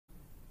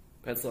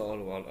Pets are all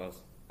around us.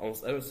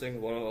 Almost every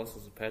single one of us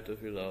has a pet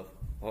if we love.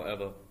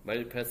 However,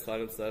 many pets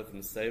find themselves in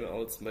the same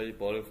old smelly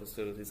boarding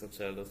facilities and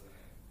shelters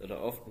that are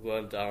often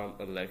run down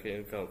and lacking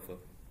in comfort.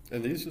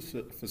 In these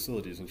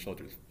facilities and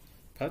shelters,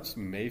 pets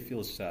may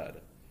feel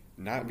sad,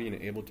 not being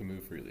able to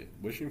move freely,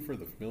 wishing for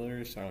the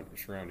familiar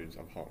surroundings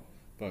of home.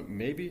 But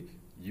maybe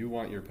you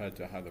want your pet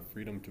to have the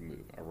freedom to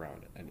move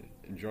around and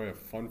enjoy a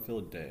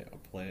fun-filled day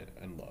of play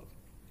and love.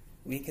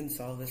 We can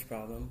solve this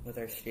problem with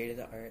our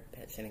state-of-the-art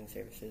pet sitting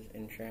services,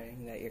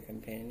 ensuring that your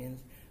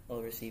companions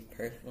will receive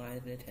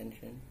personalized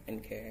attention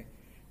and care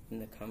in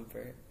the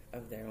comfort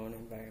of their own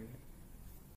environment.